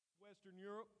Western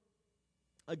Europe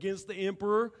against the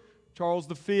Emperor Charles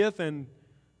V and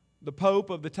the Pope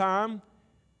of the time.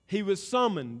 He was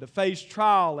summoned to face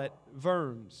trial at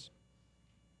Worms.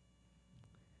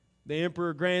 The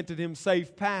Emperor granted him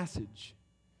safe passage,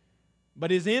 but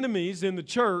his enemies in the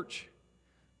church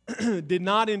did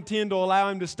not intend to allow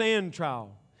him to stand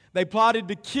trial. They plotted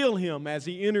to kill him as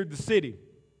he entered the city.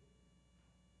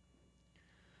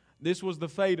 This was the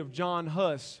fate of John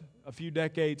Huss a few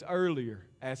decades earlier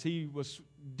as he was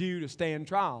due to stand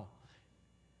trial.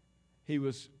 He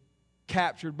was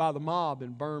captured by the mob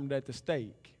and burned at the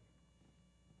stake.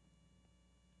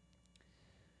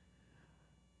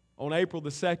 On April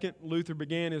the 2nd, Luther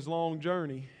began his long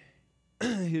journey.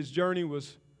 His journey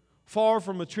was far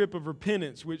from a trip of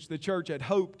repentance, which the church had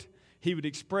hoped he would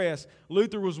express.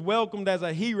 Luther was welcomed as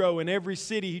a hero in every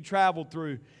city he traveled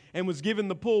through and was given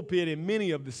the pulpit in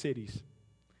many of the cities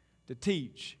to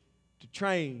teach, to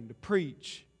train, to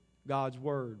preach God's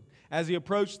Word. As he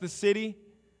approached the city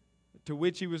to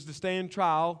which he was to stand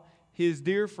trial, his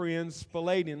dear friend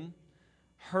Spalatin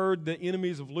heard the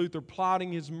enemies of Luther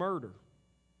plotting his murder.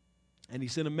 And he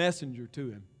sent a messenger to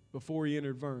him before he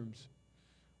entered Worms,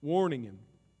 warning him,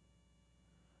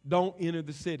 "Don't enter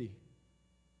the city.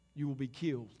 You will be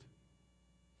killed."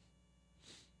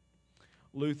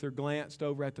 Luther glanced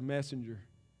over at the messenger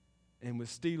and with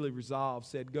steely resolve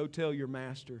said, "Go tell your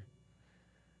master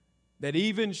that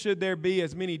even should there be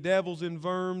as many devils in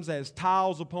Worms as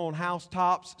tiles upon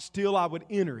housetops, still I would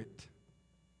enter it."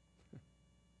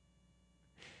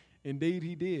 Indeed,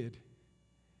 he did.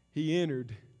 He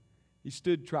entered. He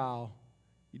stood trial.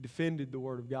 He defended the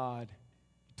Word of God.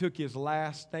 He took his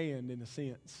last stand in a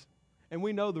sense. And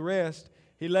we know the rest.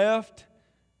 He left.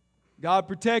 God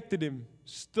protected him,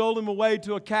 stole him away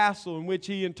to a castle in which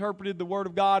he interpreted the Word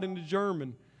of God into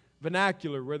German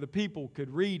vernacular where the people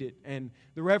could read it. And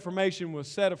the Reformation was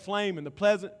set aflame and the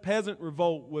peasant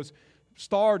revolt was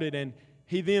started. And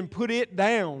he then put it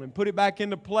down and put it back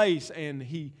into place. And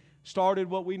he started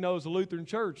what we know as the Lutheran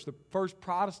Church. The first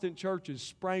Protestant churches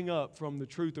sprang up from the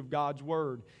truth of God's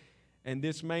Word. And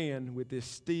this man with this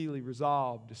steely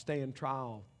resolve to stand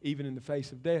trial even in the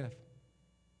face of death.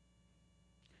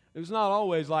 It was not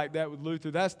always like that with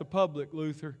Luther. That's the public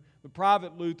Luther. The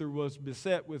private Luther was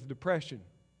beset with depression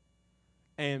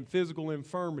and physical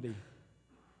infirmity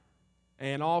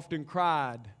and often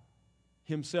cried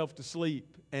himself to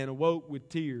sleep and awoke with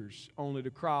tears only to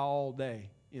cry all day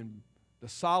in the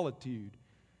solitude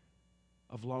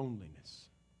of loneliness.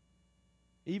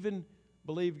 Even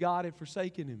believed God had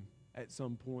forsaken him at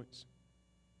some points.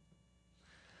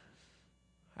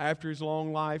 After his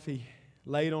long life, he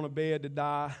laid on a bed to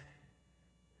die.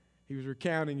 He was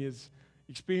recounting his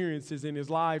experiences in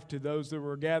his life to those that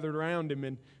were gathered around him.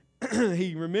 And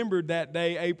he remembered that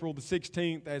day, April the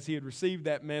 16th, as he had received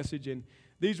that message. And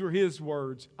these were his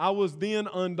words: "I was then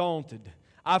undaunted.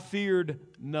 I feared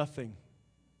nothing."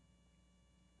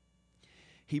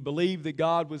 He believed that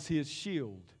God was his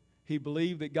shield. He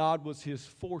believed that God was his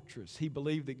fortress. He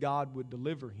believed that God would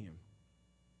deliver him.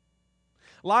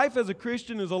 Life as a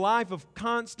Christian is a life of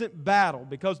constant battle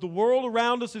because the world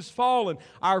around us is fallen.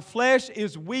 Our flesh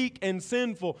is weak and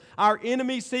sinful. Our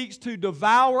enemy seeks to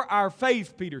devour our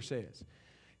faith, Peter says.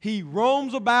 He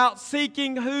roams about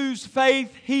seeking whose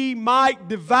faith he might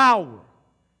devour,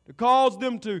 to cause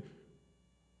them to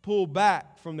pull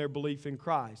back from their belief in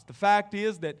Christ. The fact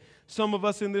is that some of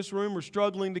us in this room are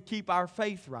struggling to keep our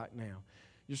faith right now.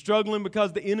 You're struggling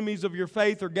because the enemies of your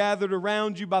faith are gathered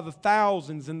around you by the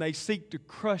thousands and they seek to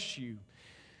crush you.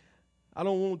 I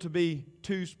don't want to be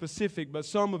too specific, but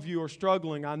some of you are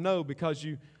struggling, I know, because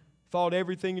you thought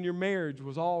everything in your marriage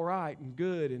was all right and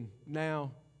good, and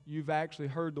now you've actually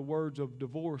heard the words of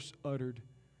divorce uttered,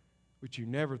 which you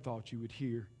never thought you would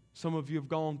hear. Some of you have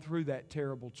gone through that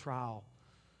terrible trial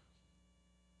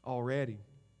already.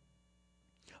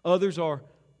 Others are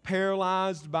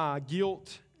paralyzed by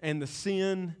guilt and the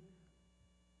sin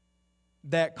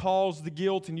that caused the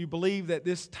guilt, and you believe that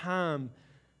this time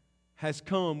has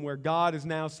come where God is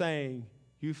now saying,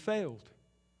 "You failed.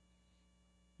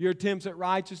 Your attempts at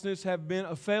righteousness have been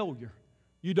a failure.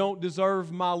 You don't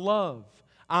deserve my love.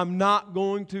 I'm not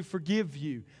going to forgive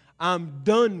you. I'm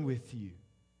done with you."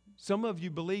 Some of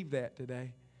you believe that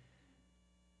today.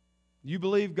 You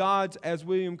believe God's, as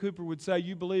William Cooper would say,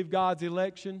 you believe God's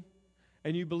election,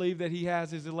 and you believe that He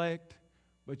has His elect,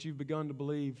 but you've begun to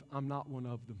believe, "I'm not one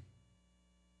of them."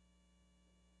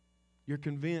 You're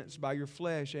convinced by your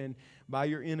flesh and by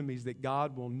your enemies that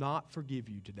God will not forgive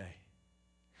you today.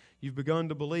 You've begun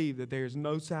to believe that there is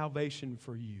no salvation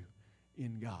for you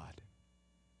in God.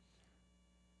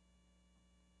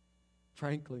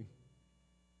 Frankly,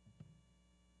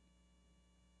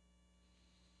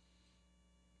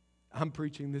 I'm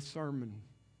preaching this sermon,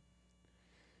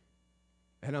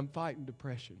 and I'm fighting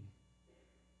depression.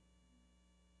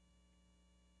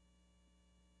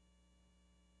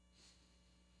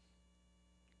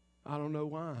 I don't know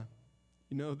why.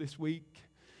 You know, this week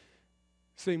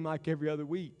seemed like every other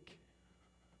week.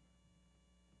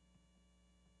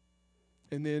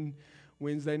 And then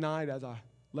Wednesday night, as I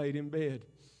laid in bed,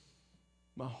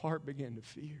 my heart began to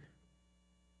fear.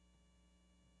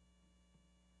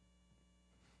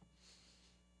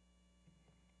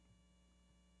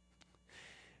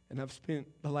 And I've spent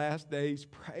the last days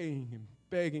praying and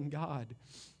begging God,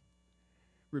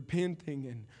 repenting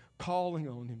and calling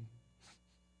on Him.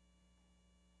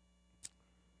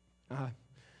 I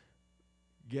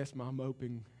guess my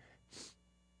moping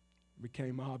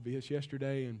became obvious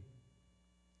yesterday,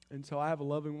 and so I have a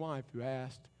loving wife who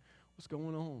asked, "What's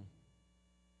going on?"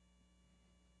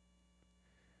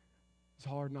 It's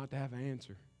hard not to have an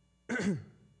answer.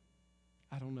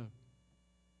 I don't know.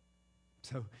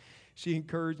 So she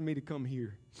encouraged me to come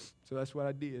here. So that's what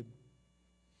I did.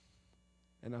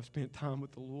 And I've spent time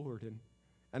with the Lord.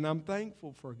 And I'm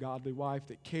thankful for a godly wife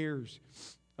that cares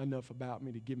enough about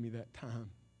me to give me that time.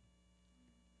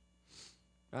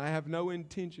 I have no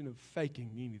intention of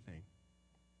faking anything.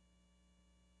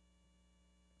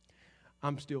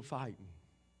 I'm still fighting.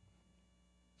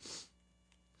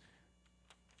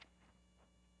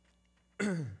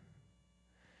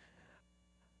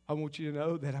 I want you to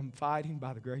know that I'm fighting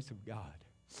by the grace of God.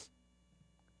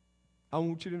 I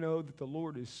want you to know that the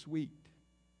Lord is sweet.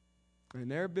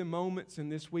 And there have been moments in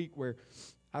this week where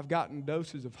I've gotten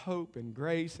doses of hope and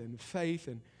grace and faith.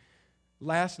 And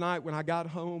last night when I got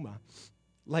home, I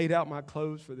laid out my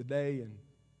clothes for the day and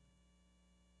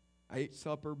I ate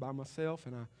supper by myself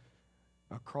and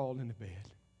I crawled into bed.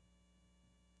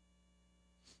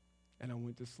 And I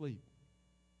went to sleep.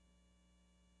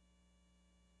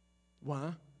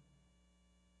 Why?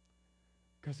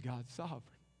 Because God's sovereign.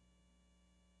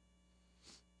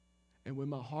 And when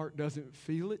my heart doesn't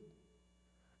feel it,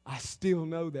 I still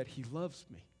know that He loves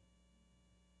me.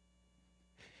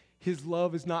 His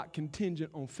love is not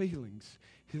contingent on feelings.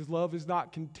 His love is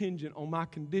not contingent on my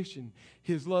condition.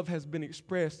 His love has been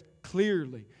expressed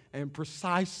clearly and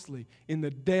precisely in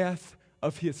the death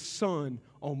of His Son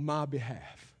on my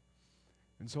behalf.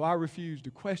 And so I refuse to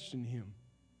question Him.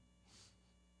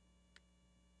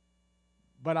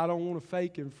 But I don't want to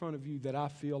fake in front of you that I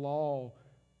feel all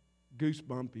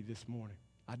goosebumpy this morning.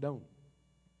 I don't.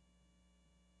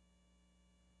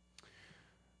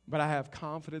 But I have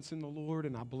confidence in the Lord,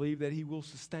 and I believe that He will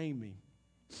sustain me.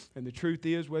 And the truth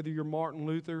is, whether you're Martin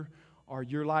Luther or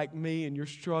you're like me and you're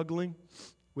struggling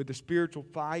with the spiritual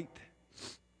fight,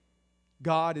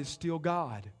 God is still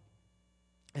God.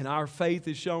 And our faith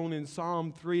is shown in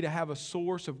Psalm 3 to have a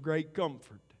source of great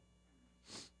comfort.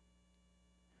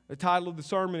 The title of the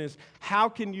sermon is, "How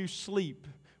Can You Sleep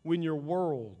When Your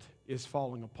World is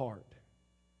Falling Apart?"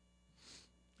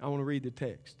 I want to read the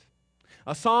text.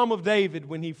 A psalm of David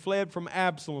when he fled from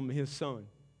Absalom, his son.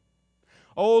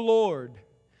 "O Lord,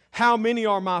 how many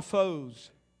are my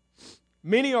foes?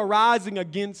 Many are rising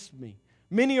against me.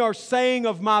 Many are saying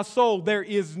of my soul, there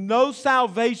is no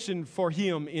salvation for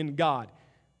him in God."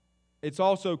 It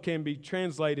also can be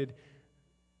translated,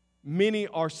 many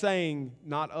are saying,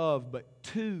 not of, but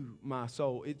to my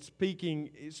soul. It's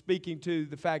speaking to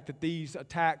the fact that these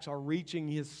attacks are reaching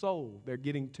his soul. They're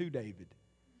getting to David.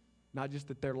 Not just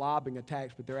that they're lobbing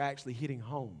attacks, but they're actually hitting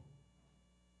home.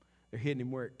 They're hitting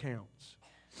him where it counts.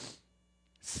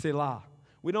 Selah.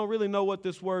 We don't really know what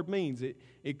this word means.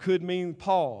 It could mean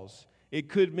pause. It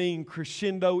could mean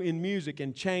crescendo in music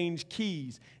and change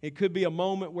keys. It could be a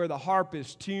moment where the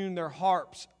harpists tune their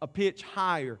harps a pitch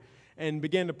higher and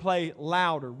begin to play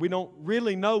louder. We don't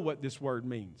really know what this word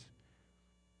means.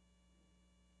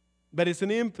 But it's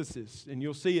an emphasis, and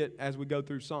you'll see it as we go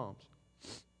through Psalms.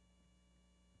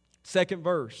 Second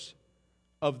verse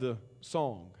of the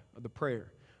song, of the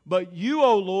prayer. "But you,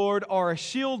 O Lord, are a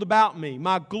shield about me,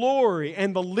 my glory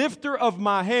and the lifter of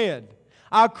my head.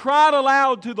 I cried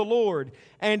aloud to the Lord,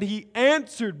 and He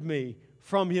answered me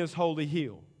from His holy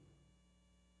hill."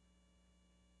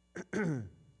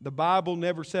 The Bible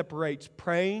never separates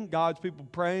praying, God's people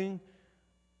praying,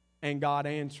 and God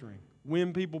answering.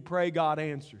 When people pray, God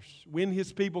answers. When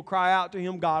His people cry out to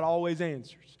Him, God always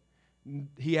answers.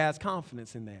 He has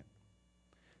confidence in that.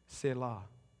 Selah.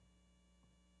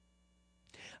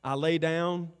 "I lay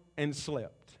down and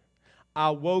slept.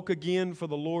 I woke again, for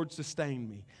the Lord sustained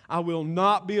me. I will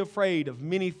not be afraid of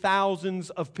many thousands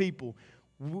of people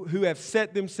who have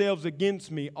set themselves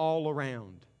against me all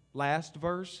around." Last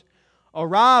verse.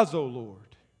 "Arise, O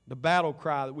Lord," the battle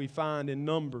cry that we find in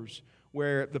Numbers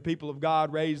where the people of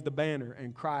God raise the banner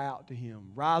and cry out to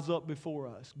Him. Rise up before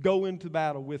us. Go into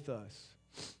battle with us.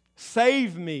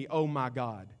 Save me, O my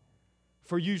God,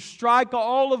 for you strike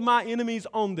all of my enemies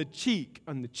on the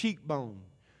cheekbone.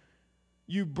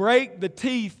 You break the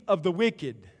teeth of the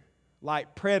wicked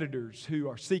like predators who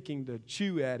are seeking to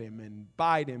chew at him and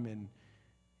bite him. And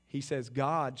he says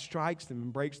God strikes them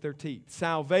and breaks their teeth.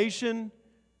 Salvation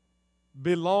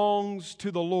belongs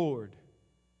to the Lord.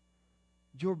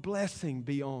 Your blessing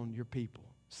be on your people.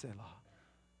 Selah.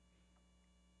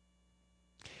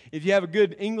 If you have a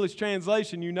good English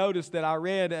translation, you notice that I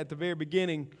read at the very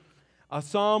beginning a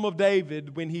Psalm of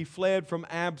David when he fled from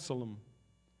Absalom.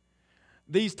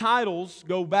 These titles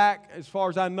go back, as far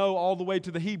as I know, all the way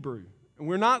to the Hebrew. And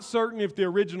we're not certain if the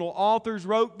original authors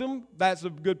wrote them. That's a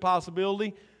good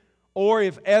possibility. Or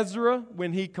if Ezra,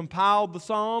 when he compiled the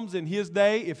Psalms in his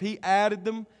day, if he added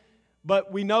them.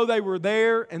 But we know they were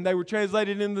there, and they were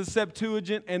translated into the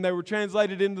Septuagint, and they were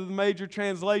translated into the major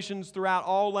translations throughout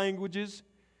all languages.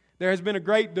 There has been a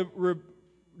great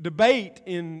debate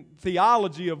in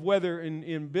theology of whether,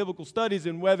 in biblical studies,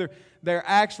 and whether they're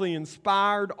actually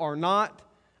inspired or not.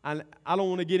 I don't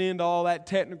want to get into all that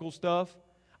technical stuff.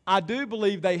 I do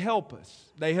believe they help us.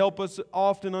 They help us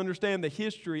often understand the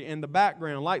history and the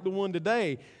background, like the one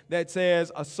today that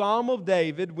says, a Psalm of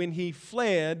David when he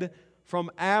fled from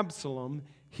Absalom,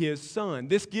 his son.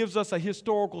 This gives us a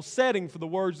historical setting for the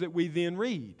words that we then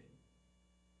read.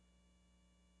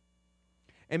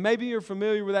 And maybe you're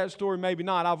familiar with that story, maybe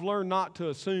not. I've learned not to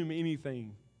assume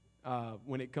anything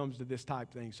when it comes to this type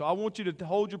of thing. So I want you to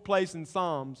hold your place in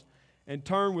Psalms and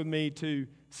turn with me to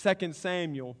 2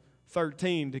 Samuel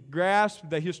 13 to grasp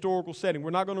the historical setting.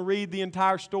 We're not going to read the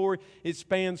entire story. It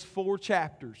spans 4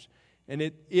 chapters.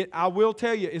 And I will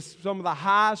tell you, it's some of the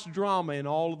highest drama in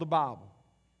all of the Bible.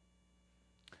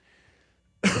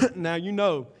 Now, you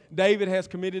know, David has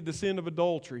committed the sin of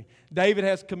adultery. David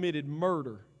has committed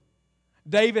murder.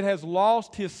 David has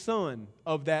lost his son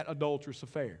of that adulterous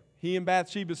affair. He and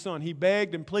Bathsheba's son. He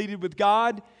begged and pleaded with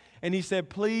God, and he said,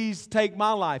 please take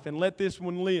my life and let this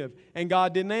one live. And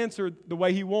God didn't answer the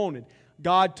way he wanted.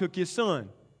 God took his son.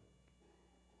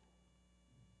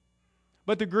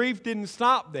 But the grief didn't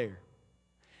stop there.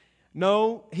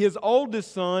 No, his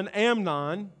oldest son,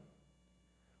 Amnon,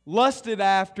 lusted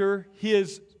after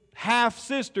his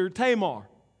half-sister, Tamar,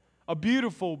 a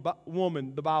beautiful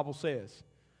woman, the Bible says,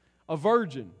 a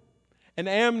virgin. And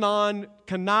Amnon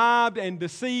connived and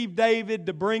deceived David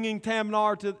to bringing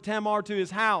Tamar to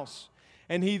his house.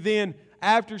 And he then,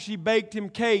 after she baked him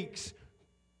cakes,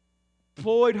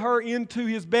 employed her into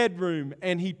his bedroom,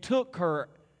 and he took her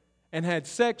and had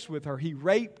sex with her. He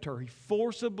raped her. He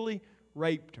forcibly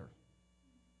raped her.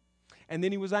 And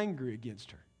then he was angry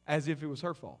against her, as if it was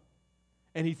her fault.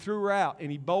 And he threw her out, and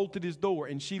he bolted his door,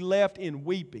 and she left in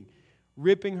weeping,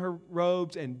 ripping her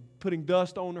robes and putting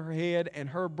dust on her head. And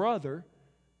her brother,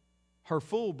 her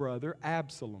full brother,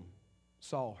 Absalom,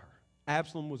 saw her.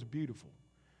 Absalom was beautiful.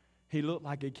 He looked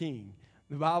like a king.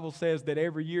 The Bible says that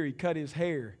every year he cut his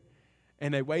hair,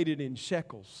 and they weighed it in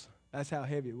shekels. That's how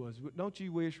heavy it was. Don't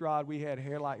you wish, Rod, we had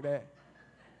hair like that?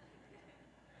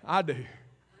 I do.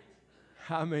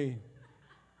 I mean,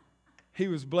 he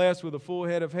was blessed with a full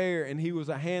head of hair, and he was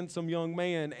a handsome young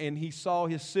man, and he saw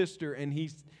his sister, and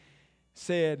he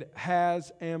said,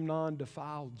 has Amnon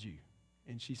defiled you?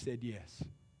 And she said, yes.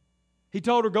 He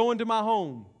told her, go into my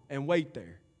home and wait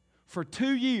there. For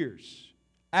 2 years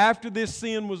after this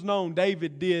sin was known,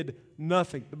 David did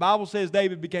nothing. The Bible says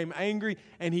David became angry,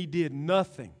 and he did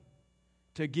nothing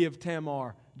to give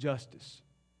Tamar justice.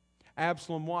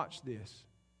 Absalom watched this.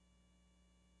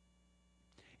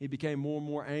 He became more and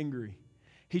more angry.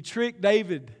 He tricked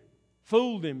David,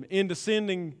 fooled him into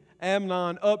sending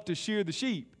Amnon up to shear the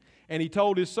sheep. And he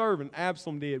told his servant,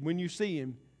 Absalom did, when you see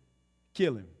him,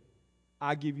 kill him.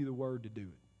 I give you the word to do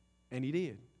it. And he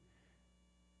did.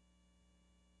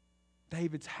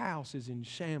 David's house is in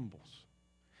shambles.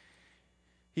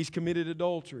 He's committed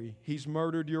adultery. He's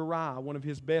murdered Uriah, one of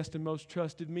his best and most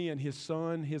trusted men. His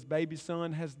son, his baby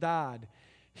son, has died.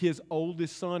 His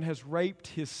oldest son has raped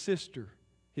his sister,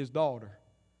 his daughter,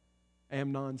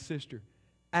 Amnon's sister.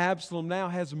 Absalom now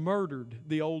has murdered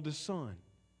the oldest son.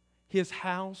 His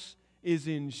house is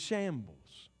in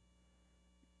shambles.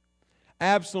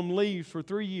 Absalom leaves for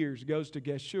 3 years, goes to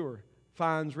Geshur,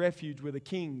 finds refuge with a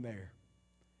king there.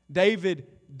 David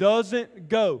doesn't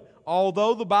go,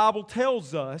 although the Bible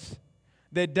tells us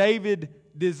that David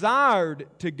desired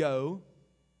to go.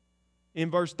 In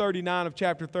verse 39 of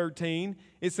chapter 13,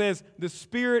 it says, the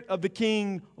spirit of the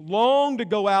king longed to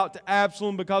go out to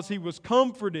Absalom because he was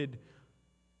comforted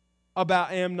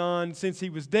about Amnon since he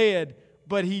was dead,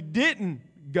 But he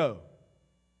didn't go.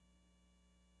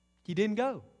 He didn't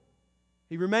go.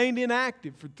 He remained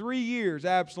inactive. For 3 years,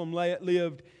 Absalom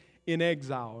lived in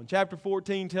exile. And chapter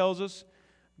 14 tells us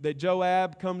that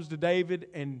Joab comes to David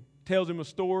and tells him a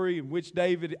story in which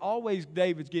David's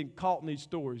getting caught in these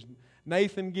stories.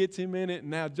 Nathan gets him in it,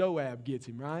 and now Joab gets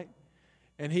him, right?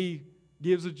 And he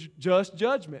gives a just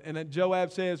judgment. And then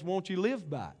Joab says, won't you live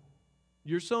by it?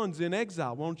 Your son's in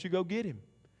exile. Won't you go get him?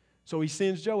 So he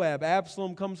sends Joab.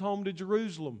 Absalom comes home to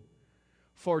Jerusalem.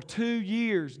 For 2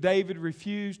 years, David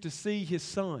refused to see his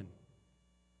son.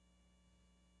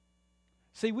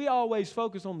 See, we always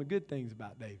focus on the good things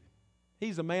about David.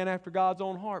 He's a man after God's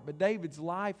own heart, but David's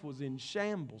life was in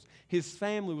shambles. His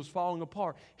family was falling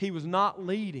apart. He was not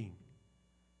leading.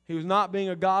 He was not being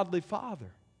a godly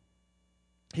father.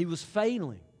 He was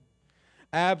failing.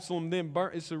 Absalom then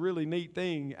burnt. It's a really neat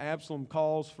thing. Absalom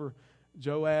calls for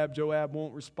Joab. Joab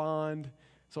won't respond.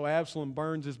 So Absalom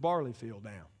burns his barley field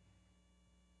down.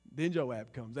 Then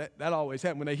Joab comes. That always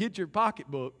happens. When they hit your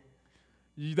pocketbook,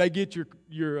 they get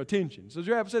your attention. So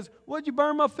Joab says, what'd you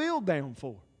burn my field down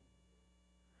for?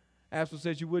 Absalom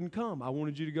says, you wouldn't come. I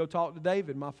wanted you to go talk to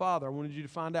David, my father. I wanted you to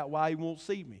find out why he won't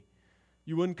see me.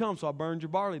 You wouldn't come, so I burned your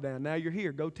barley down. Now you're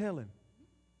here. Go tell him.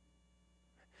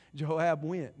 Joab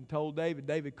went and told David.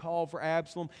 David called for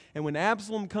Absalom. And when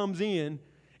Absalom comes in,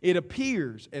 it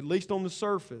appears, at least on the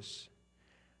surface,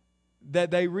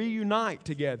 that they reunite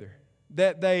together,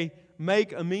 that they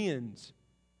make amends.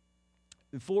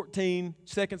 In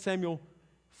 2 Samuel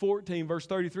 14, verse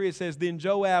 33, it says, then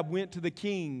Joab went to the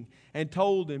king and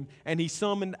told him, and he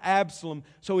summoned Absalom.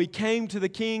 So he came to the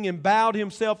king and bowed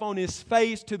himself on his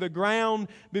face to the ground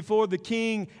before the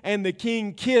king, and the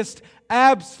king kissed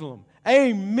Absalom.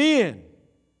 Amen.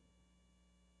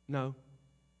 No.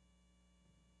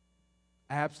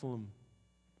 Absalom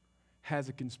has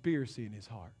a conspiracy in his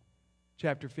heart.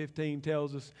 Chapter 15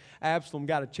 tells us Absalom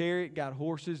got a chariot, got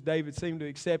horses. David seemed to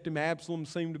accept him. Absalom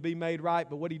seemed to be made right.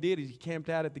 But what he did is he camped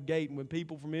out at the gate. And when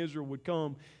people from Israel would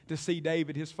come to see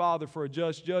David, his father, for a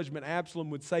just judgment, Absalom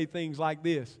would say things like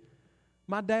this.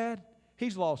 My dad,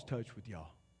 he's lost touch with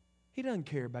y'all. He doesn't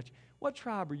care about you. What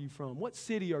tribe are you from? What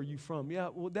city are you from? Yeah,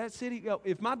 well, that city,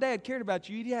 if my dad cared about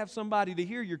you, he'd have somebody to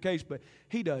hear your case, but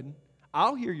he doesn't.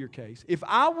 I'll hear your case. If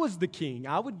I was the king,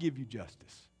 I would give you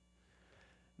justice.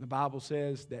 The Bible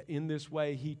says that in this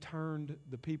way he turned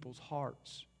the people's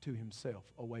hearts to himself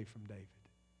away from David.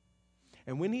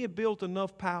 And when he had built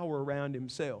enough power around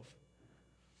himself,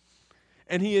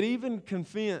 and he had even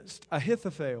convinced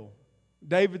Ahithophel,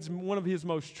 David's one of his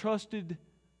most trusted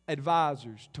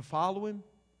advisors, to follow him,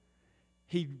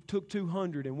 he took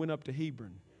 200 and went up to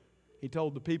Hebron. He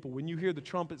told the people, when you hear the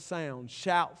trumpet sound,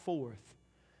 shout forth,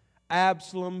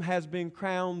 Absalom has been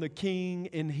crowned the king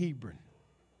in Hebron.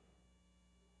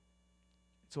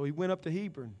 So he went up to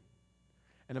Hebron,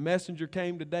 and a messenger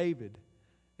came to David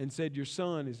and said, your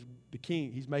son is the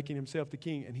king. He's making himself the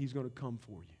king, and he's going to come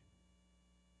for you.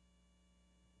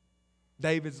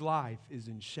 David's life is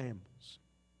in shambles.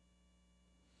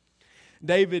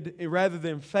 David, rather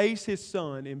than face his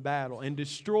son in battle and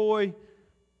destroy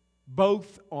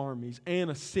both armies and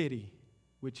a city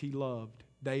which he loved,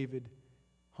 David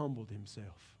humbled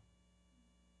himself.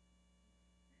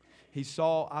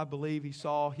 I believe he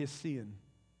saw his sin.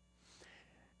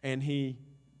 And he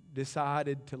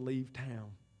decided to leave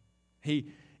town. He,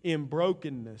 in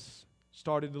brokenness,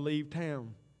 started to leave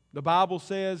town. The Bible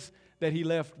says that he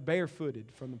left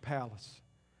barefooted from the palace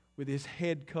with his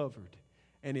head covered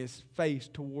and his face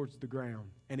towards the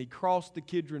ground. And he crossed the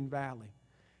Kidron Valley.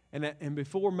 And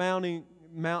before mounting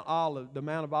the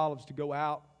Mount of Olives, to go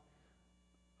out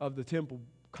of the temple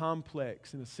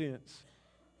complex, in a sense,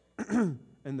 and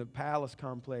the palace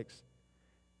complex,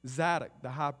 Zadok,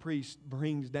 the high priest,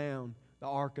 brings down the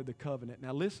Ark of the Covenant.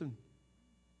 Now listen.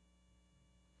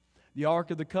 The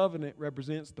Ark of the Covenant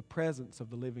represents the presence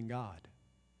of the living God.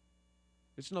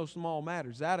 It's no small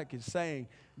matter. Zadok is saying,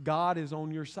 God is on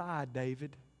your side,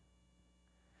 David.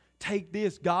 Take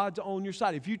this. God's on your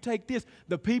side. If you take this,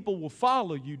 the people will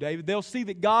follow you, David. They'll see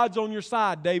that God's on your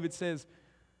side. David says,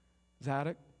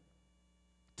 Zadok,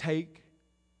 take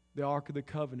the Ark of the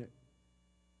Covenant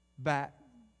back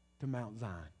to Mount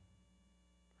Zion.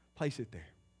 Place it there.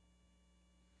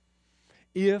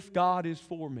 If God is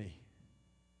for me,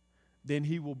 then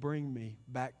He will bring me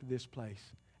back to this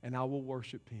place, and I will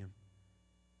worship Him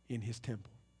in His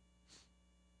temple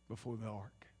before the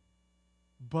ark.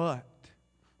 But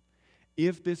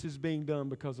if this is being done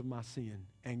because of my sin,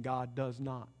 and God does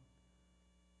not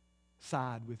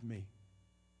side with me,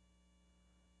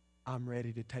 I'm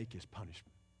ready to take His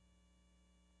punishment.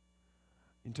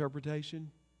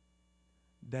 Interpretation: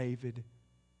 David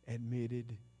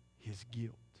admitted his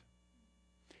guilt.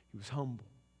 He was humble.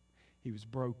 He was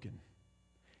broken.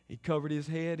 He covered his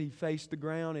head, he faced the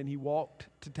ground, and he walked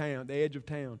to town, the edge of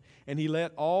town. And he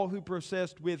let all who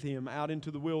processed with him out into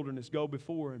the wilderness go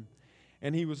before him.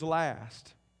 And he was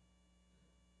last.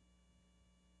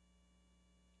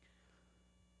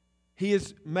 He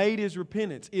has made his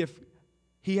repentance. If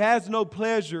he has no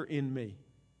pleasure in me,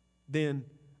 then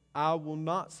I will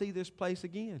not see this place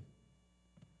again.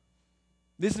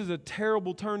 This is a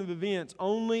terrible turn of events,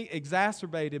 only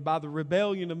exacerbated by the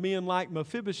rebellion of men like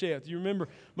Mephibosheth. You remember,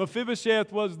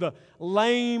 Mephibosheth was the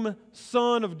lame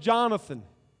son of Jonathan,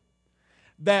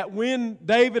 that when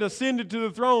David ascended to the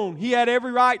throne, he had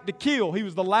every right to kill. He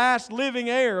was the last living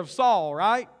heir of Saul,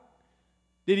 right?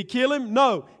 Did he kill him?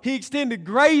 No. He extended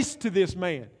grace to this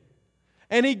man.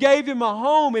 And he gave him a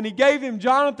home, and he gave him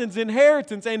Jonathan's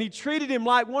inheritance, and he treated him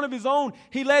like one of his own.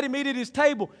 He let him eat at his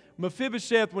table.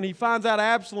 Mephibosheth, when he finds out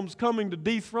Absalom's coming to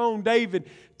dethrone David,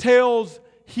 tells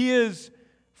his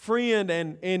friend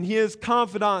and his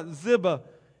confidant Ziba,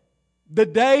 the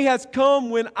day has come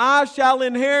when I shall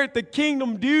inherit the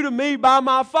kingdom due to me by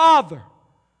my father.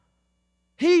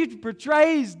 He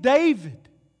betrays David.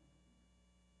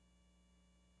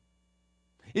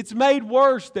 It's made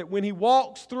worse that when he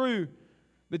walks through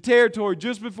the territory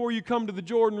just before you come to the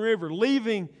Jordan River,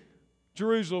 leaving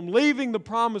Jerusalem, leaving the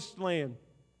promised land,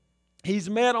 he's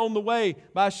met on the way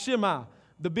by Shimei,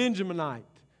 the Benjaminite,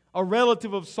 a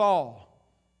relative of Saul.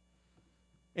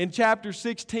 In chapter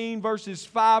 16, verses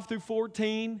 5 through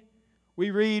 14,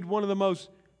 we read one of the most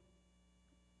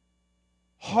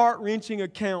heart-wrenching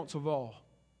accounts of all.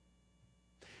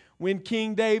 When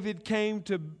King David came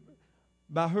to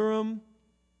Bahurim,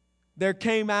 there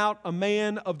came out a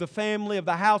man of the family of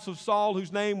the house of Saul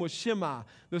whose name was Shimei,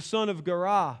 the son of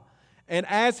Gerah. And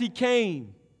as he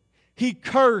came, he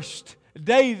cursed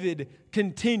David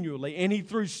continually, and he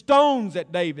threw stones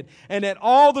at David and at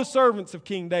all the servants of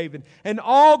King David, and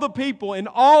all the people and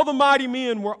all the mighty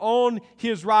men were on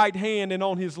his right hand and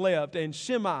on his left. And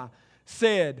Shimei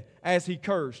said as he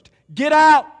cursed, "Get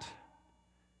out!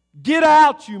 Get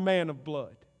out, you man of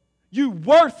blood, you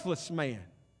worthless man.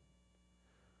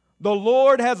 The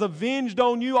Lord has avenged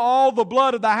on you all the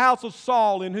blood of the house of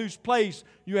Saul, in whose place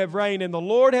you have reigned. And the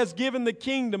Lord has given the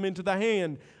kingdom into the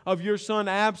hand of your son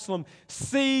Absalom.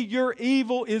 See, your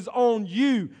evil is on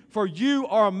you, for you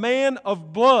are a man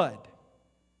of blood."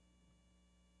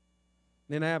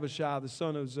 Then Abishai, the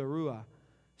son of Zeruiah,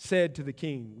 said to the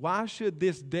king, "Why should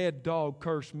this dead dog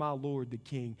curse my lord the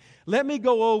king? Let me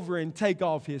go over and take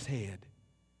off his head."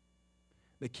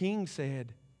 The king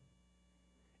said,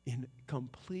 in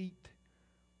complete,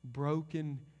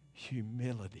 broken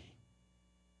humility,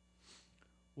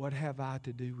 "What have I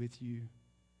to do with you?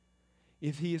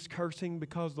 If he is cursing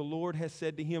because the Lord has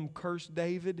said to him, 'Curse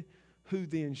David,' who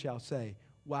then shall say,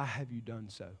 'Why have you done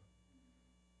so?'"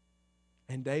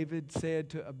 And David said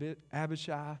to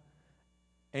Abishai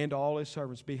and all his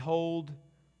servants, "Behold,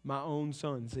 my own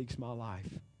son seeks my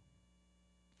life.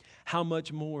 How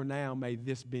much more now may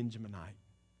this Benjaminite?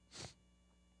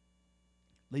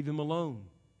 Leave him alone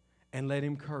and let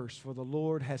him curse, for the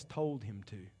Lord has told him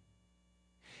to.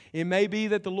 It may be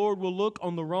that the Lord will look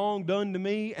on the wrong done to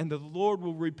me, and that the Lord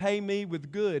will repay me with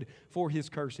good for his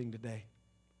cursing today."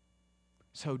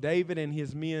 So David and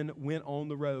his men went on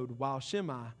the road, while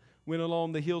Shimei went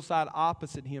along the hillside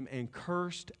opposite him and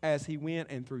cursed as he went,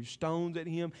 and threw stones at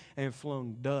him and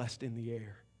flung dust in the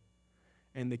air.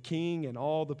 And the king and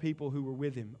all the people who were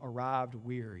with him arrived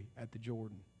weary at the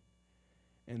Jordan.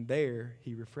 And there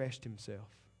he refreshed himself.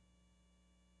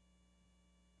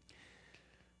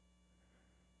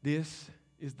 This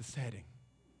is the setting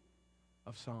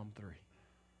of Psalm 3.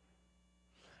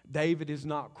 David is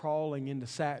not crawling into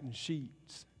satin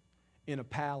sheets in a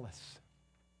palace,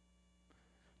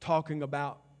 talking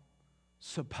about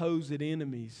supposed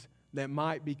enemies that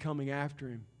might be coming after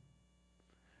him.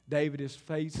 David is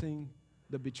facing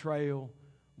the betrayal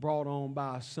brought on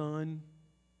by a son,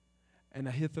 and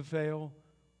Ahithophel,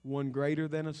 one greater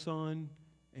than a son,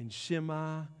 and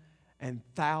Shimei, and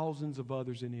thousands of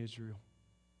others in Israel.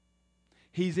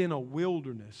 He's in a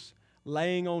wilderness,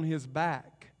 laying on his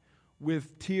back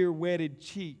with tear-wetted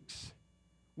cheeks,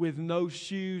 with no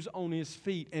shoes on his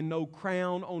feet and no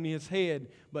crown on his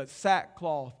head, but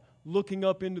sackcloth, looking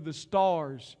up into the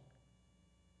stars.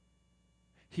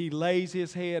 He lays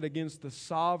his head against the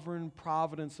sovereign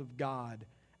providence of God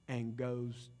and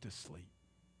goes to sleep.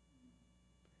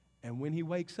 And when he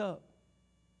wakes up,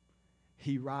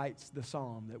 he writes the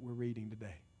psalm that we're reading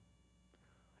today.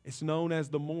 It's known as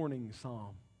the morning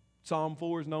psalm. Psalm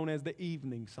 4 is known as the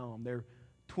evening psalm. They're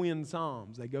twin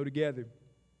psalms. They go together.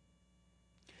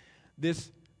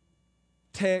 this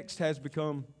text has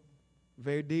become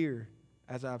very dear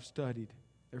as I've studied.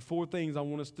 There are 4 things I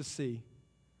want us to see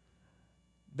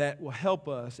that will help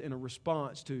us in a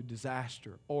response to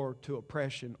disaster or to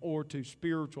oppression or to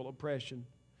spiritual oppression.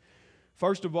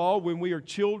 First of all, when we are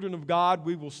children of God,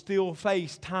 we will still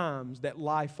face times that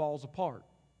life falls apart.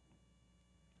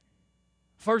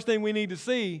 First thing we need to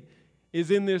see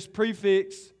is in this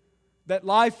prefix that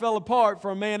life fell apart for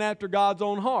a man after God's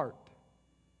own heart.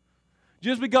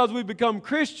 Just because we become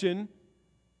Christian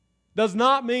does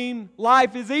not mean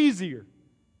life is easier.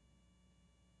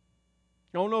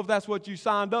 I don't know if that's what you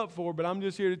signed up for, but I'm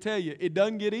just here to tell you, it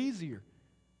doesn't get easier.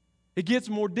 It gets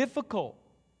more difficult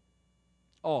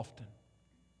often.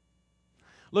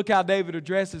 Look how David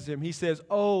addresses him. He says,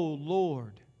 "Oh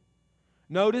Lord."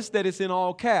 Notice that it's in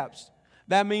all caps.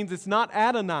 That means it's not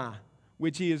Adonai,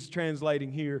 which he is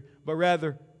translating here, but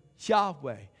rather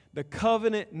Yahweh, the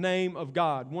covenant name of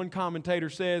God. One commentator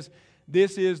says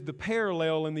this is the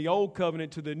parallel in the Old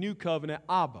Covenant to the New Covenant,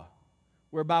 Abba,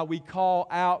 whereby we call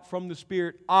out from the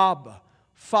Spirit, Abba,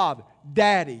 Father,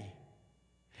 Daddy.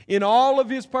 In all of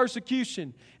his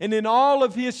persecution, and in all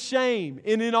of his shame,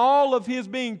 and in all of his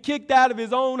being kicked out of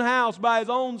his own house by his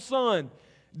own son,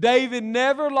 David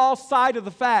never lost sight of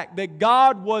the fact that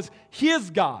God was his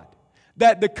God,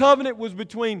 that the covenant was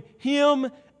between him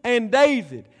and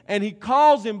David, and he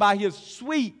calls him by his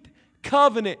sweet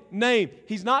covenant name.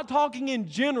 He's not talking in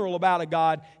general about a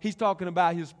God, he's talking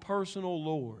about his personal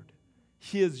Lord,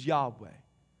 his Yahweh.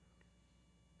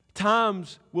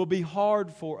 Times will be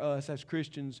hard for us as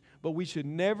Christians, but we should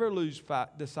never lose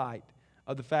the sight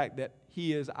of the fact that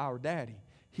he is our daddy.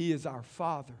 He is our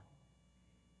father.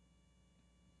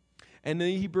 And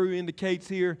the Hebrew indicates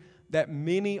here that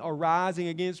many are rising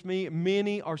against me.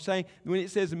 Many are saying, when it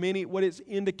says many, what it's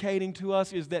indicating to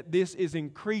us is that this is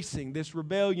increasing. This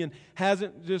rebellion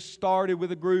hasn't just started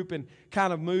with a group and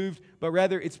kind of moved, but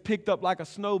rather it's picked up like a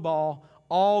snowball,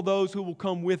 all those who will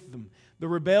come with them. The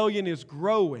rebellion is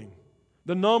growing.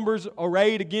 The numbers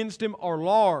arrayed against him are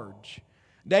large.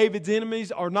 David's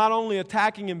enemies are not only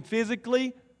attacking him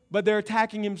physically, but they're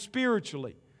attacking him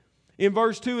spiritually. In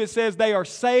verse 2 it says, "They are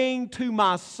saying to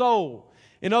my soul."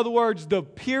 In other words, the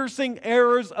piercing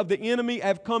arrows of the enemy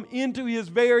have come into his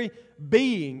very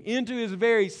being, into his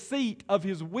very seat of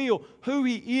his will, who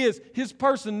he is. His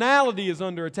personality is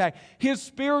under attack. His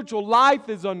spiritual life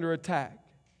is under attack.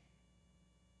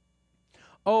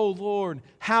 "Oh Lord,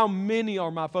 how many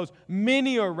are my foes?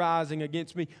 Many are rising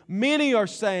against me. Many are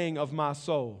saying of my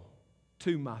soul,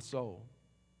 to my soul."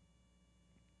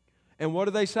 And what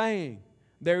are they saying?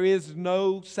 There is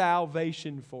no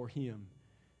salvation for him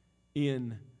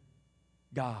in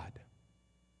God.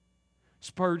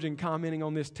 Spurgeon, commenting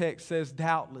on this text, says,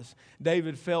 "Doubtless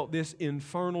David felt this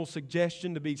infernal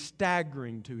suggestion to be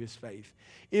staggering to his faith.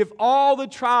 If all the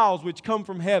trials which come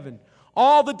from heaven,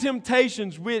 all the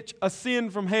temptations which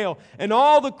ascend from hell, and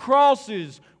all the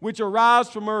crosses which arise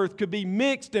from earth could be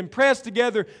mixed and pressed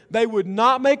together, they would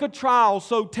not make a trial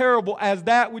so terrible as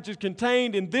that which is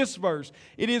contained in this verse.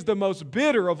 It is the most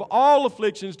bitter of all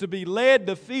afflictions to be led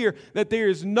to fear that there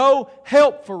is no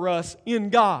help for us in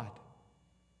God."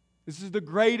 This is the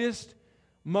greatest,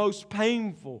 most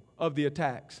painful of the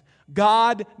attacks.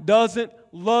 God doesn't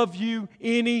love you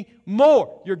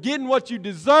anymore. You're getting what you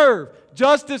deserve.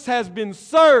 Justice has been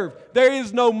served. There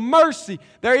is no mercy.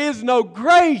 There is no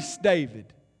grace,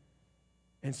 David.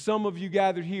 And some of you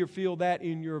gathered here feel that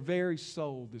in your very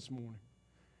soul this morning.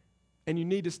 And you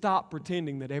need to stop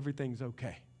pretending that everything's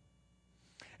okay.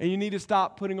 And you need to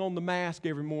stop putting on the mask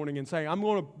every morning and saying, "I'm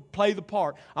going to play the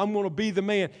part. I'm going to be the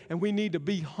man." And we need to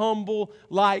be humble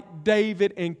like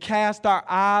David and cast our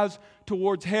eyes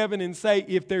towards heaven and say,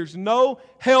 if there's no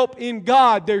help in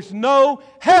God, there's no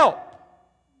help.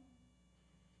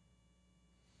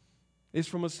 It's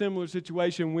from a similar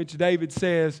situation in which David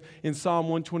says in Psalm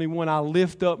 121, "I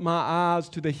lift up my eyes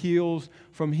to the hills,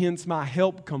 from hence my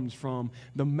help comes from,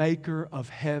 the maker of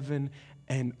heaven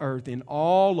and earth." In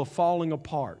all the falling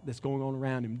apart that's going on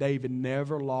around him, David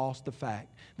never lost the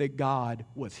fact that God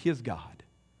was his God.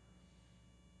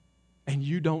 And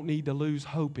you don't need to lose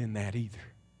hope in that either.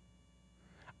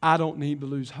 I don't need to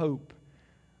lose hope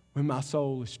when my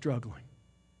soul is struggling.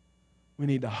 We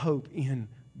need to hope in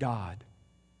God.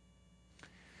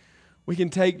 We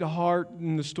can take to heart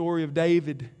in the story of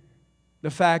David the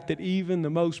fact that even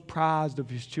the most prized of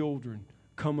his children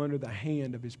come under the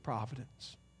hand of his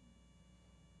providence.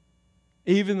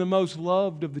 Even the most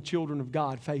loved of the children of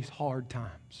God face hard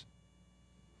times.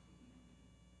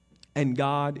 And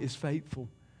God is faithful.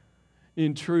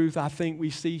 In truth, I think we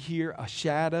see here a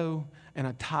shadow and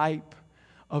a type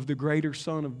of the greater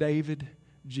Son of David,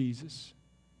 Jesus.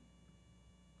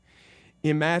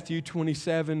 In Matthew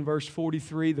 27, verse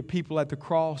 43, the people at the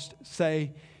cross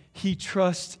say, he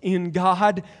trusts in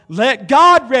God. Let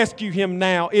God rescue him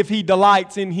now if he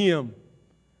delights in him.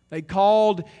 They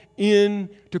called in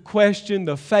to question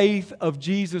the faith of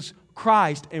Jesus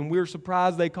Christ, and we're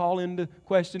surprised they call into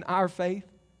question our faith.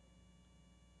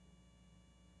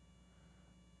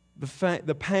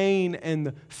 The pain and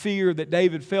the fear that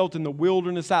David felt in the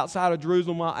wilderness outside of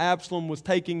Jerusalem while Absalom was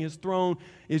taking his throne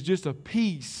is just a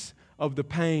piece of the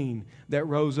pain that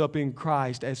rose up in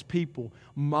Christ as people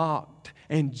mocked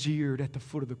and jeered at the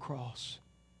foot of the cross.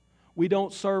 We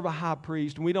don't serve a high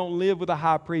priest, and we don't live with a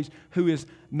high priest who is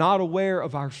not aware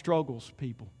of our struggles,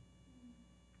 people.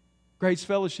 Grace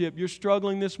Fellowship, you're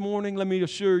struggling this morning. Let me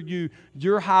assure you,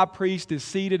 your high priest is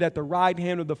seated at the right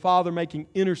hand of the Father making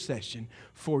intercession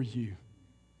for you.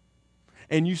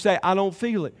 And you say, I don't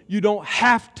feel it. You don't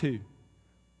have to.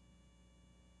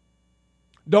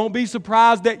 Don't be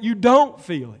surprised that you don't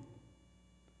feel it.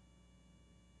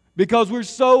 Because we're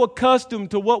so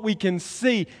accustomed to what we can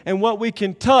see and what we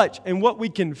can touch and what we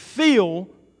can feel,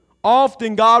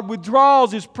 often God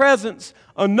withdraws His presence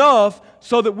enough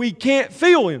so that we can't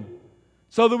feel Him,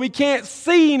 so that we can't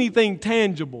see anything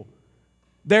tangible.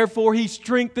 Therefore, He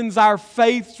strengthens our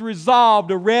faith's resolve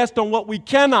to rest on what we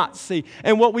cannot see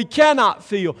and what we cannot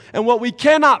feel and what we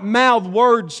cannot mouth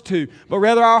words to, but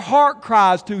rather our heart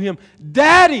cries to Him,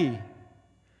 Daddy,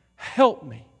 help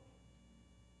me.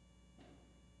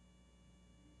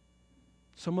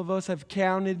 Some of us have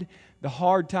counted the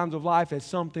hard times of life as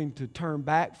something to turn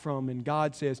back from, and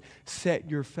God says,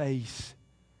 set your face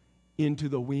into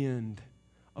the wind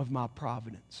of my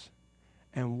providence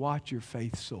and watch your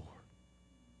faith soar.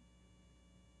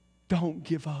 Don't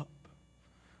give up.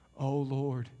 Oh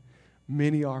Lord,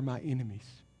 many are my enemies,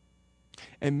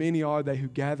 and many are they who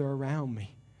gather around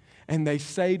me, and they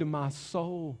say to my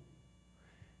soul,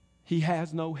 he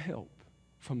has no help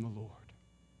from the Lord.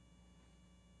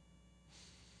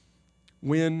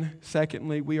 When,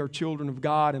 secondly, we are children of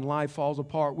God and life falls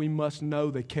apart, we must know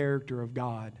the character of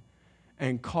God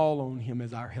and call on Him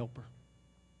as our helper.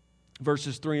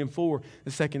 Verses 3 and 4, the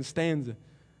second stanza,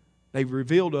 they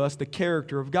reveal to us the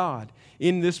character of God.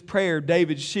 In this prayer,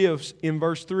 David shifts in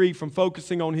verse 3 from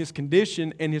focusing on his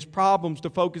condition and his problems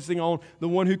to focusing on the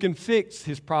one who can fix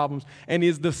his problems and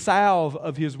is the salve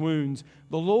of his wounds,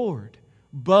 the Lord.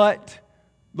 But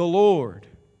the Lord.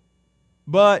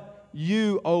 But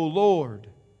you, O Lord.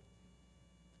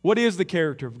 What is the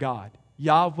character of God?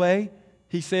 Yahweh,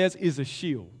 He says, is a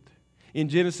shield. In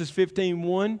Genesis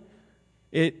 15:1,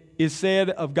 it is said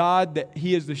of God that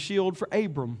He is the shield for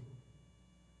Abram.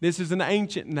 This is an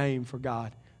ancient name for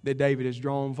God that David has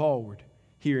drawn forward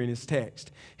here in his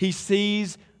text. He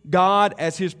sees God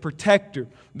as his protector.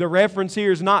 The reference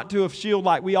here is not to a shield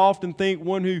like we often think,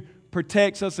 one who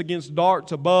protects us against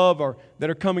darts above or that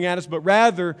are coming at us, but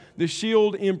rather the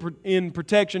shield in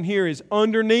protection here is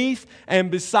underneath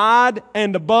and beside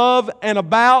and above and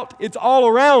about. It's all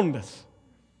around us.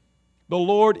 The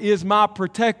Lord is my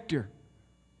protector.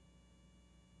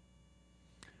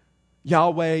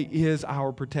 Yahweh is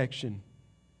our protection.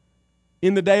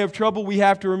 In the day of trouble, we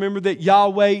have to remember that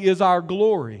Yahweh is our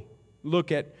glory.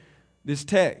 Look at this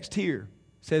text here.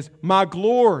 It says, my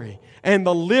glory and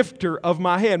the lifter of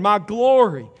my head. My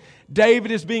glory.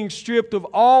 David is being stripped of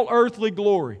all earthly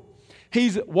glory.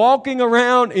 He's walking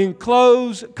around in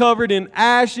clothes covered in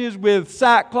ashes with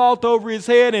sackcloth over his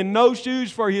head and no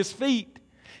shoes for his feet.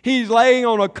 He's laying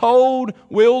on a cold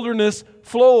wilderness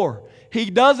floor. He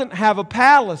doesn't have a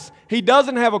palace. He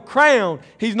doesn't have a crown.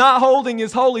 He's not holding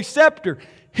his holy scepter.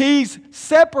 He's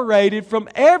separated from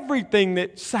everything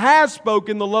that has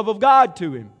spoken the love of God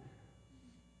to him.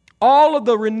 All of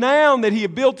the renown that he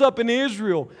had built up in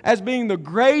Israel as being the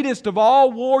greatest of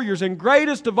all warriors and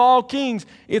greatest of all kings,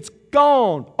 it's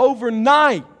gone.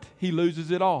 Overnight, he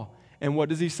loses it all. And what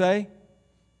does he say?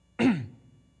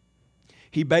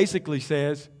 He basically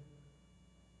says,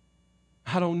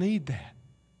 I don't need that.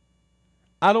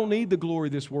 I don't need the glory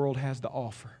this world has to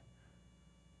offer.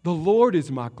 The Lord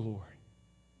is my glory.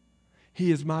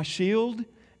 He is my shield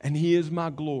and He is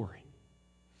my glory.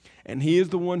 And He is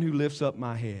the one who lifts up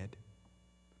my head.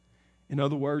 In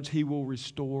other words, He will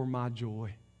restore my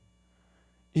joy.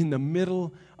 In the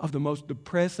middle of the most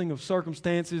depressing of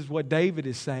circumstances, what David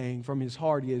is saying from his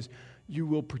heart is, you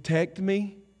will protect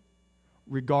me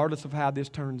regardless of how this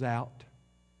turns out.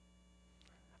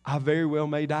 I very well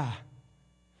may die.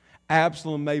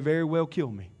 Absalom may very well kill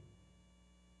me.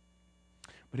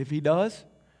 But if he does,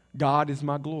 God is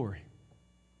my glory.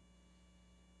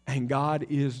 And God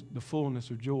is the fullness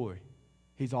of joy.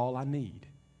 He's all I need.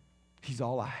 He's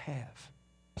all I have.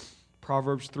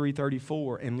 Proverbs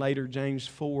 3:34, and later James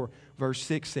 4, verse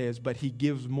 6 says, but He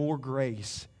gives more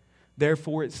grace.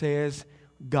 Therefore it says,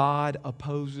 God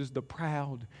opposes the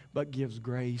proud, but gives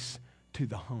grace to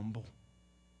the humble.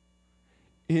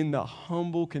 In the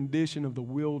humble condition of the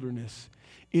wilderness,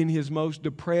 in his most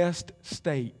depressed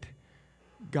state,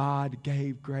 God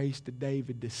gave grace to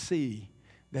David to see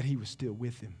that He was still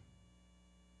with him.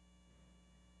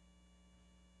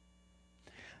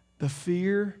 The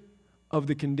fear of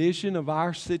the condition of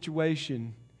our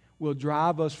situation will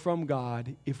drive us from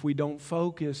God if we don't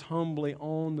focus humbly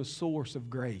on the source of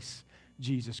grace,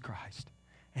 Jesus Christ,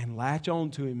 and latch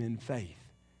on to Him in faith.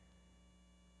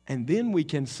 And then we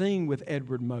can sing with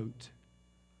Edward Mote,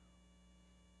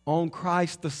 on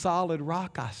Christ the solid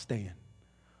rock I stand.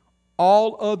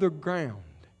 All other ground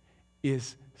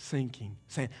is sinking.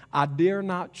 Saying, I dare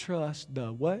not trust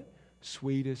the what?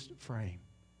 Sweetest frame.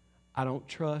 I don't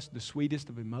trust the sweetest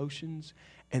of emotions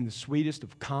and the sweetest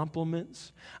of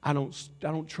compliments. I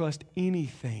don't trust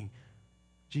anything.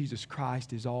 Jesus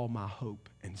Christ is all my hope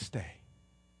and stay.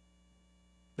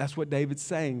 That's what David's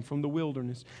saying from the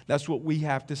wilderness. That's what we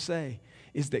have to say,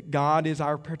 is that God is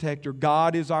our protector,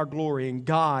 God is our glory, and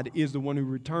God is the one who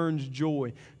returns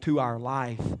joy to our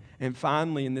life. And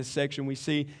finally, in this section, we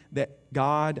see that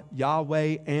God,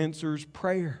 Yahweh, answers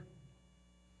prayer.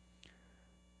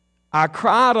 I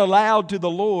cried aloud to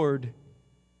the Lord,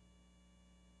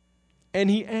 and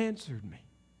He answered me.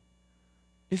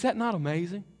 Is that not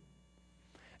amazing?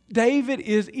 David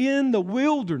is in the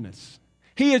wilderness.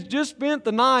 He has just spent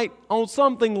the night on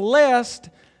something less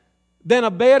than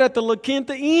a bed at the La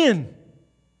Quinta Inn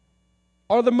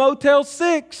or the Motel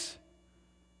 6.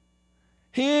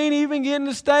 He ain't even getting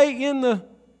to stay in the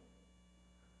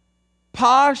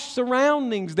posh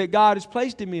surroundings that God has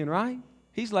placed him in, right?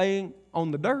 He's laying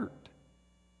on the dirt.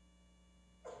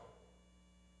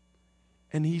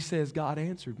 And he says, God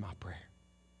answered my prayer.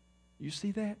 You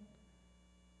see that?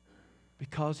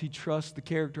 Because he trusts the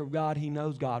character of God, he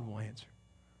knows God will answer.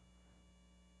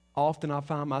 Often I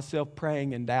find myself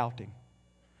praying and doubting.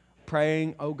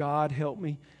 Praying, oh God, help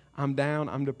me. I'm down,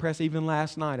 I'm depressed. Even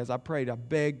last night as I prayed, I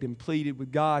begged and pleaded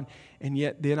with God. And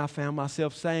yet then I found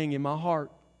myself saying in my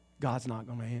heart, God's not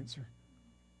going to answer.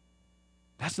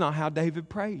 That's not how David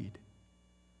prayed.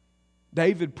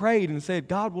 David prayed and said,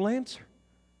 God will answer.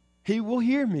 He will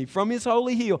hear me from His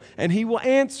holy hill, and He will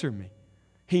answer me.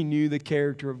 He knew the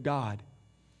character of God.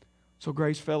 So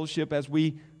Grace Fellowship, as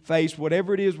we face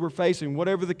whatever it is we're facing,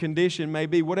 whatever the condition may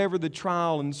be, whatever the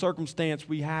trial and circumstance,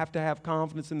 we have to have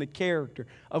confidence in the character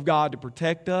of God to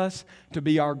protect us, to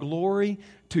be our glory,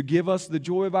 to give us the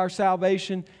joy of our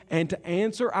salvation, and to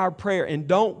answer our prayer. And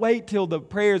don't wait till the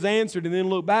prayer is answered and then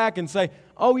look back and say,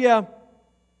 oh yeah,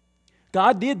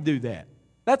 God did do that.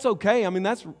 That's okay. I mean,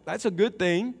 that's a good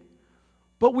thing.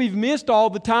 But we've missed all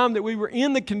the time that we were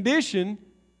in the condition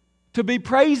to be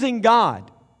praising God.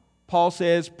 Paul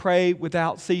says, pray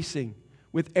without ceasing,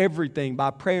 with everything, by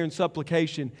prayer and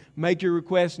supplication. Make your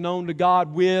requests known to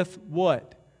God with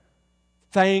what?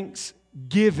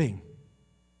 Thanksgiving.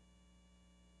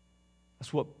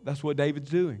 That's what David's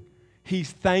doing.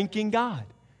 He's thanking God.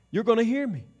 You're going to hear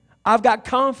me. I've got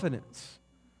confidence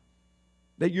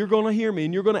that you're going to hear me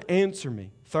and you're going to answer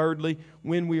me. Thirdly,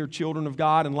 when we are children of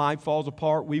God and life falls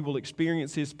apart, we will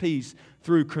experience His peace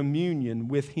through communion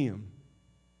with Him.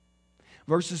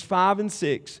 Verses 5 and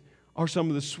 6 are some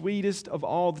of the sweetest of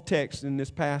all the texts in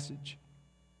this passage.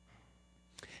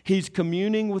 He's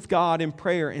communing with God in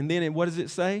prayer, and then what does it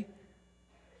say?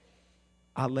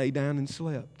 I lay down and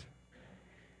slept.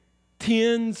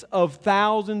 Tens of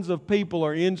thousands of people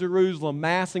are in Jerusalem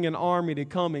massing an army to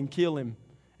come and kill him.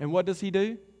 And what does he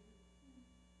do?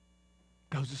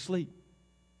 Goes to sleep.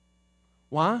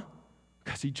 Why?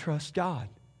 Because he trusts God.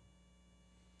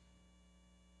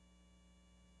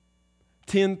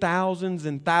 10,000s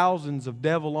and thousands of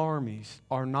devil armies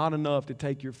are not enough to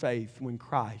take your faith when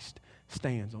Christ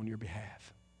stands on your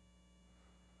behalf.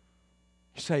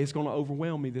 You say, it's going to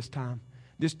overwhelm me this time.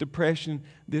 This depression,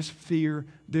 this fear,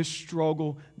 this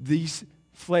struggle, these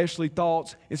fleshly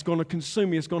thoughts, it's going to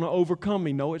consume me. It's going to overcome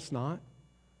me. No, it's not.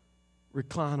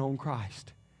 Recline on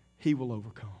Christ. He will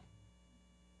overcome.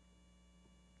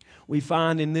 We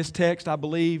find in this text, I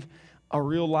believe, a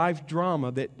real life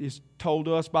drama that is told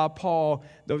to us by Paul,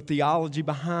 the theology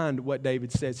behind what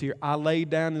David says here. I laid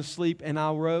down to sleep and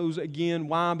I rose again.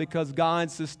 Why? Because God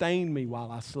sustained me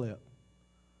while I slept.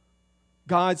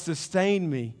 God sustained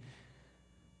me.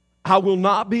 I will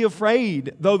not be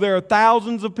afraid, though there are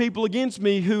thousands of people against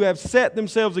me who have set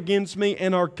themselves against me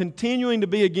and are continuing to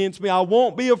be against me. I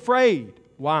won't be afraid.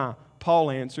 Why?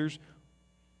 Paul answers,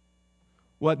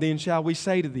 what then shall we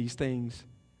say to these things?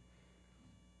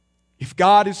 If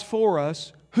God is for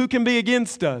us, who can be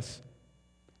against us?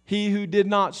 He who did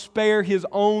not spare His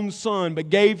own Son, but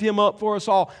gave Him up for us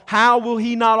all, how will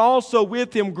He not also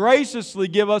with Him graciously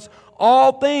give us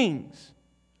all things?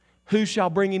 Who shall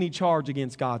bring any charge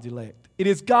against God's elect? It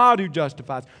is God who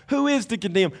justifies. Who is to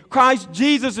condemn? Christ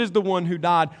Jesus is the one who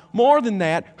died. More than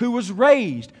that, who was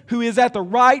raised, who is at the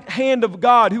right hand of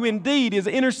God, who indeed is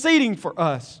interceding for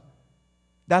us.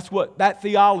 That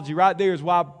theology right there is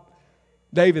why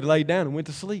David laid down and went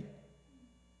to sleep.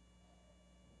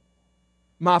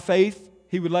 My faith,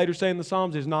 he would later say in the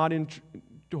Psalms, is not in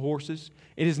horses,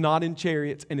 it is not in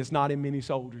chariots, and it's not in many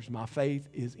soldiers. My faith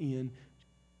is in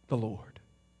the Lord.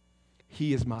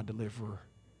 He is my deliverer.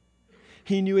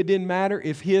 He knew it didn't matter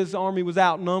if his army was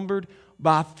outnumbered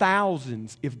by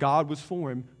thousands. If God was for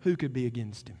him, who could be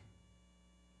against him?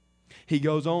 He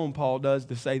goes on, Paul does,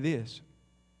 to say this.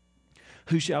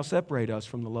 Who shall separate us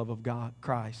from the love of God,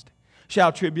 Christ?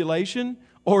 Shall tribulation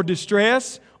or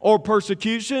distress or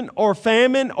persecution or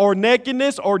famine or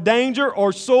nakedness or danger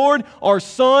or sword or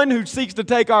son who seeks to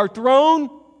take our throne?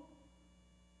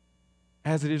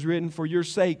 As it is written, for your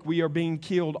sake we are being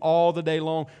killed all the day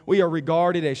long. We are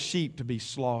regarded as sheep to be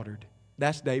slaughtered.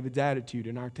 That's David's attitude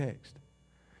in our text.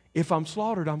 If I'm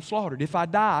slaughtered, I'm slaughtered. If I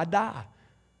die, I die.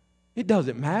 It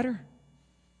doesn't matter.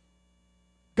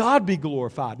 God be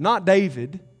glorified, not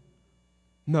David.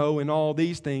 No, in all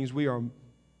these things we are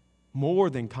more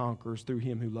than conquerors through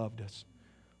Him who loved us.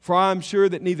 For I am sure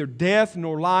that neither death,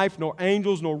 nor life, nor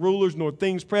angels, nor rulers, nor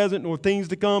things present, nor things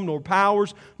to come, nor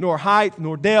powers, nor height,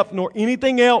 nor depth, nor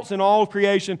anything else in all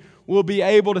creation will be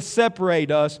able to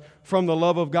separate us from the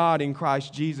love of God in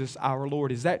Christ Jesus our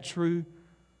Lord. Is that true?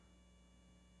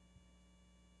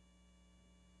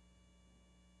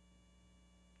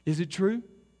 Is it true?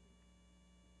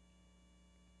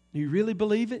 Do you really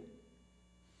believe it?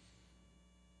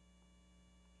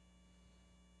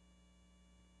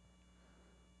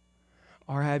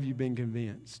 Or have you been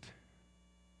convinced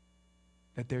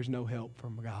that there's no help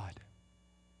from God?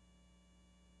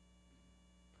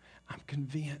 I'm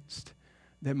convinced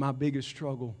that my biggest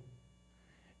struggle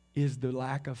is the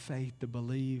lack of faith to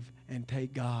believe and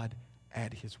take God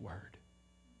at His word.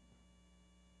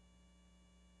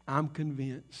 I'm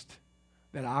convinced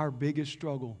that our biggest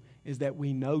struggle is that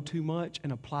we know too much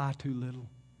and apply too little.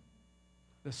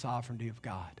 The sovereignty of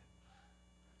God.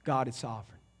 God is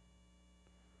sovereign.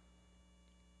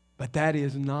 But that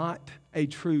is not a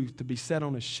truth to be set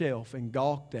on a shelf and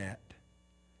gawked at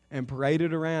and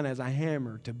paraded around as a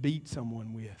hammer to beat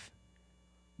someone with,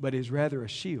 but is rather a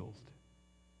shield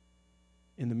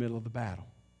in the middle of the battle.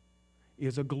 It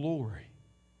is a glory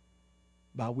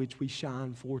by which we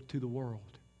shine forth to the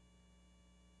world.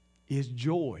 It is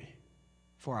joy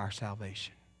for our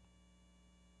salvation.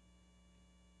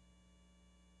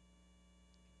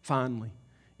 Finally,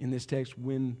 in this text,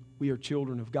 when we are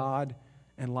children of God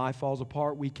and life falls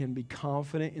apart, we can be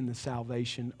confident in the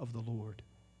salvation of the Lord.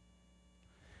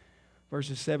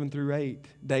 Verses 7 through 8,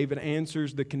 David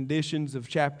answers the conditions of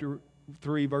chapter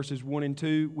 3, verses 1 and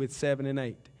 2 with 7 and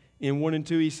 8. In 1 and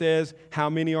 2 he says,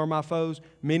 how many are my foes?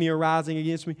 Many are rising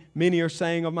against me. Many are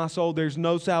saying of my soul, there's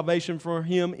no salvation for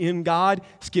him in God.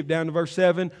 Skip down to verse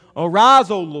 7.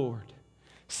 Arise, O Lord.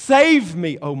 Save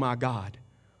me, O my God.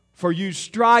 For you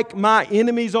strike my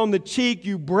enemies on the cheek.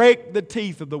 You break the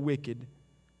teeth of the wicked.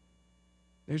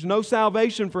 There's no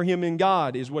salvation for him in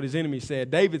God, is what his enemy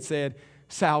said. David said,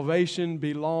 salvation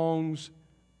belongs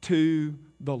to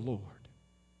the Lord.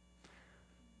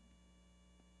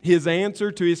 His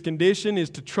answer to his condition is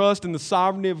to trust in the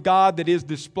sovereignty of God that is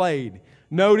displayed.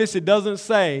 Notice it doesn't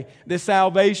say that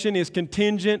salvation is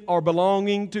contingent or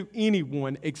belonging to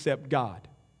anyone except God.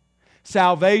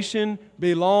 Salvation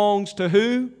belongs to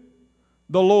who?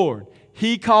 The Lord.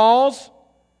 He calls,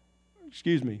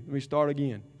 let me start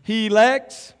again. He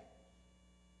elects,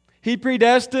 He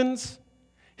predestines,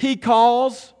 He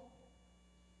calls,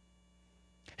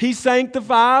 He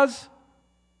sanctifies,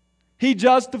 He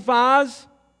justifies,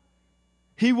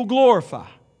 He will glorify.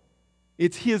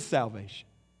 It's His salvation.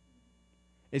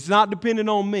 It's not dependent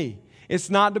on me. It's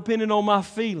not dependent on my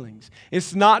feelings.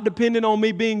 It's not dependent on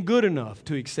me being good enough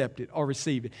to accept it or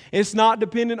receive it. It's not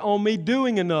dependent on me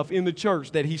doing enough in the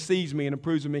church that He sees me and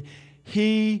approves of me.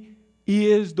 He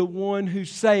is the one who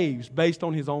saves based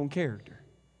on His own character.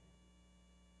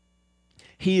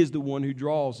 He is the one who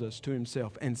draws us to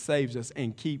Himself and saves us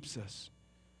and keeps us.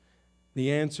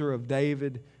 The answer of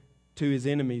David to his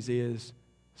enemies is,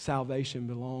 salvation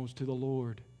belongs to the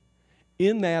Lord.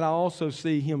 In that, I also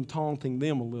see him taunting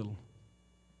them a little.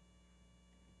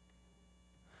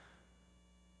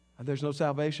 There's no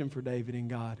salvation for David in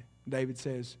God. David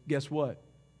says, guess what?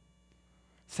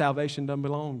 Salvation doesn't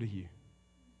belong to you.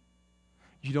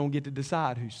 You don't get to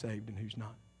decide who's saved and who's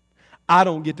not. I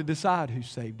don't get to decide who's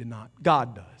saved and not.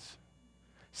 God does.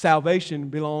 Salvation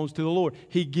belongs to the Lord.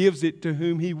 He gives it to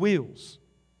whom He wills.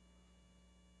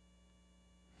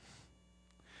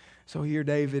 So here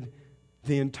David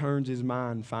then turns his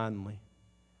mind finally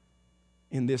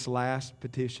in this last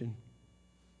petition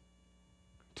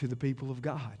to the people of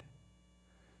God.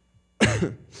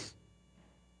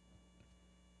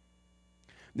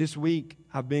 This week,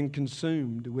 I've been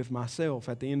consumed with myself.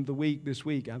 At the end of the week, this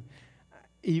week,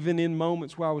 even in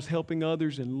moments where I was helping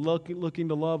others and looking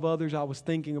to love others, I was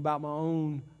thinking about my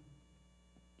own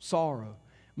sorrow,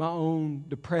 my own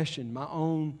depression, my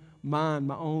own mind,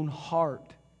 my own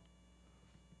heart.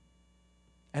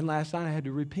 And last night I had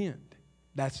to repent.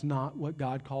 That's not what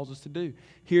God calls us to do.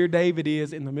 Here David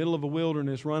is in the middle of a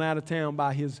wilderness, run out of town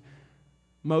by his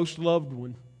most loved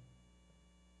one.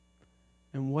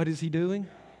 And what is he doing?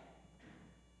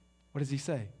 What does he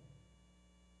say?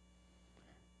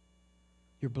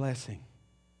 Your blessing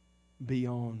be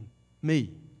on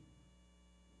me.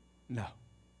 No.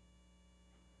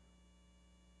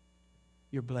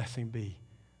 Your blessing be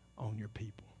on your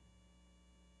people.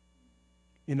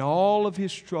 In all of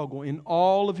his struggle, in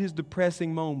all of his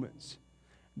depressing moments,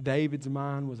 David's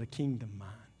mind was a kingdom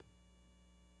mind.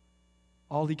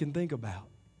 All he can think about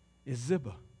is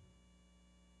Ziba.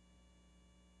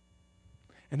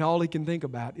 And all he can think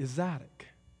about is Zadok.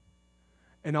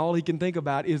 And all he can think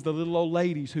about is the little old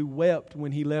ladies who wept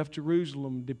when he left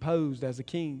Jerusalem deposed as a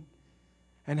king,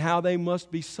 and how they must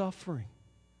be suffering.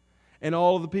 And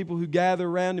all of the people who gather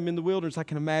around him in the wilderness. I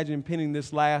can imagine him penning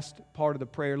this last part of the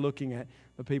prayer, looking at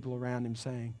the people around him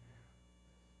saying,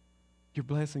 your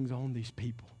blessings on these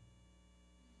people.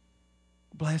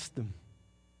 Bless them.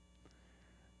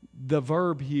 The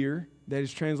verb here that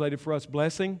is translated for us,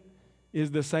 blessing,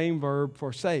 is the same verb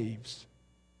for saves.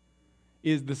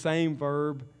 Is the same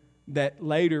verb that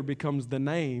later becomes the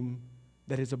name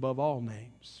that is above all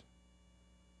names.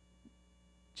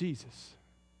 Jesus.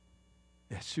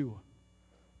 Yeshua.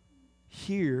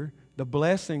 Here, the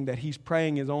blessing that he's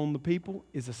praying is on the people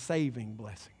is a saving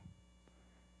blessing.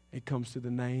 It comes to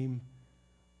the name,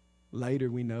 later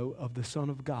we know, of the Son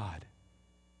of God.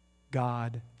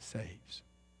 God saves.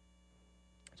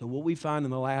 So what we find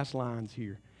in the last lines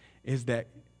here is that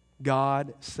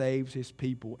God saves His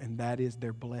people, and that is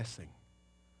their blessing,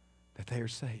 that they are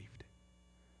saved.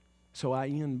 So I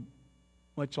end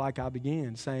much like I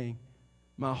began, saying,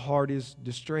 my heart is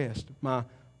distressed. My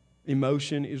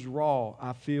emotion is raw.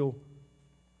 I feel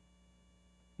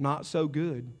not so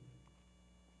good.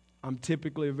 I'm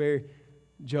typically a very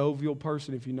jovial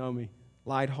person, if you know me,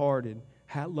 lighthearted,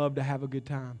 love to have a good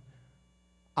time,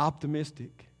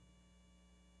 optimistic.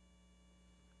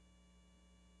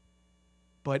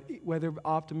 But whether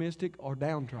optimistic or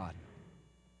downtrodden,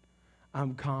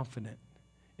 I'm confident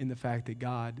in the fact that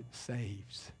God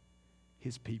saves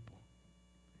His people.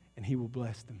 And He will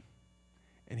bless them.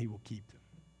 And He will keep them.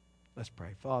 Let's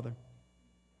pray. Father,